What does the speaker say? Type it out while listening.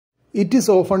It is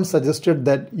often suggested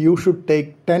that you should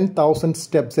take 10,000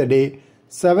 steps a day,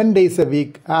 7 days a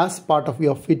week as part of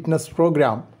your fitness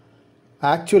program.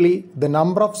 Actually, the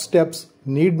number of steps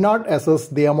need not assess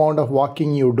the amount of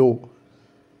walking you do.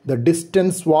 The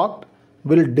distance walked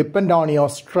will depend on your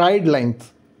stride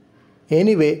length.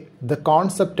 Anyway, the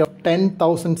concept of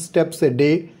 10,000 steps a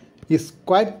day is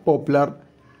quite popular,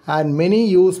 and many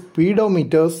use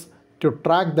speedometers to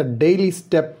track the daily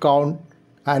step count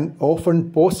and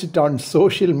often post it on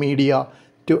social media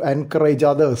to encourage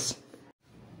others.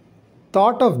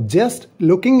 Thought of just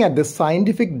looking at the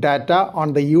scientific data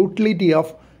on the utility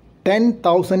of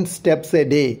 10,000 steps a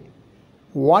day.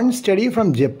 One study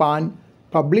from Japan,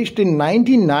 published in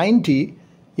 1990,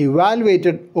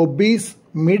 evaluated obese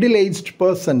middle-aged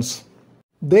persons.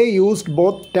 They used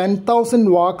both 10,000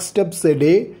 walk steps a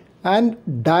day and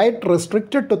diet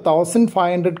restricted to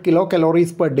 1,500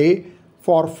 kilocalories per day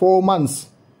for 4 months.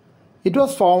 It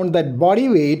was found that body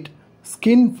weight,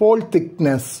 skin fold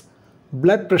thickness,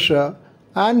 blood pressure,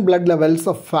 and blood levels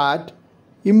of fat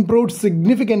improved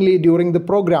significantly during the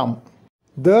program.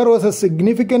 There was a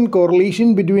significant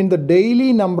correlation between the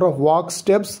daily number of walk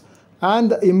steps and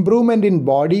the improvement in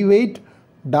body weight,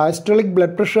 diastolic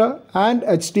blood pressure, and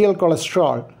HDL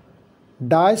cholesterol.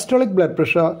 Diastolic blood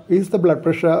pressure is the blood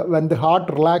pressure when the heart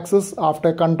relaxes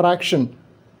after contraction.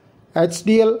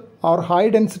 HDL or high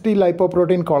density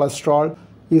lipoprotein cholesterol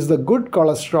is the good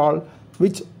cholesterol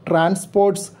which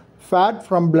transports fat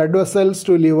from blood vessels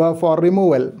to liver for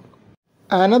removal.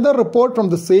 Another report from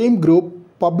the same group,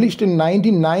 published in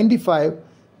 1995,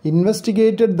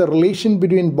 investigated the relation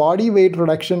between body weight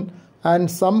reduction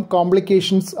and some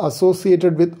complications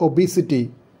associated with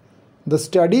obesity. The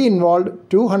study involved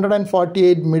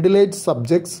 248 middle-aged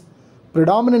subjects,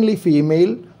 predominantly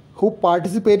female, who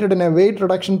participated in a weight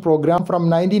reduction program from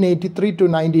 1983 to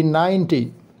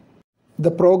 1990.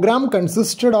 The program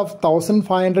consisted of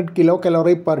 1,500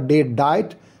 kilocalorie per day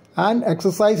diet and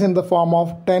exercise in the form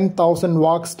of 10,000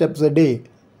 walk steps a day.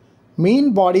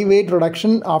 Mean body weight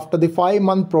reduction after the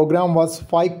 5-month program was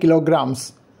 5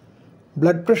 kilograms.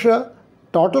 Blood pressure,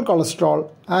 total cholesterol,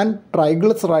 and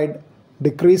triglyceride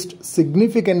decreased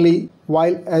significantly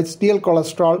while HDL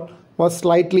cholesterol was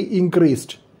slightly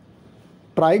increased.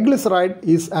 Triglyceride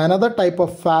is another type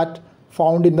of fat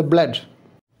found in the blood.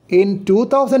 In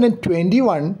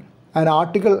 2021, an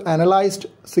article analyzed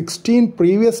 16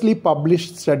 previously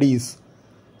published studies.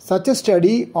 Such a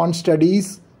study on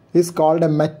studies is called a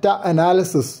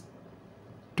meta-analysis.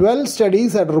 12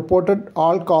 studies had reported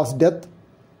all-cause death,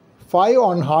 5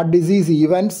 on heart disease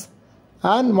events,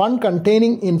 and 1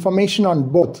 containing information on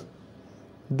both.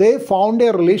 They found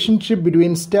a relationship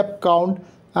between step count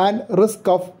and risk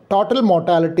of total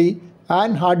mortality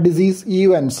and heart disease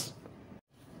events.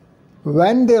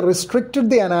 When they restricted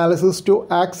the analysis to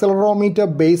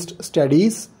accelerometer-based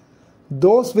studies,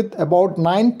 those with about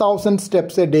 9,000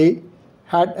 steps a day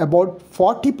had about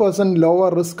 40%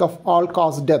 lower risk of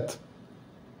all-cause death.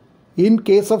 In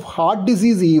case of heart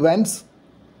disease events,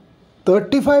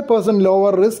 35%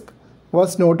 lower risk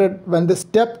was noted when the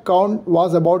step count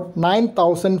was about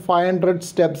 9,500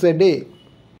 steps a day.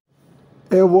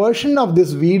 A version of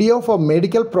this video for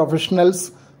medical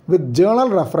professionals with journal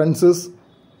references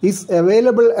is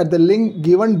available at the link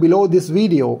given below this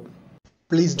video.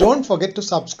 Please don't forget to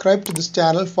subscribe to this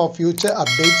channel for future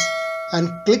updates and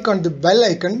click on the bell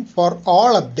icon for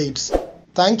all updates.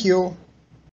 Thank you.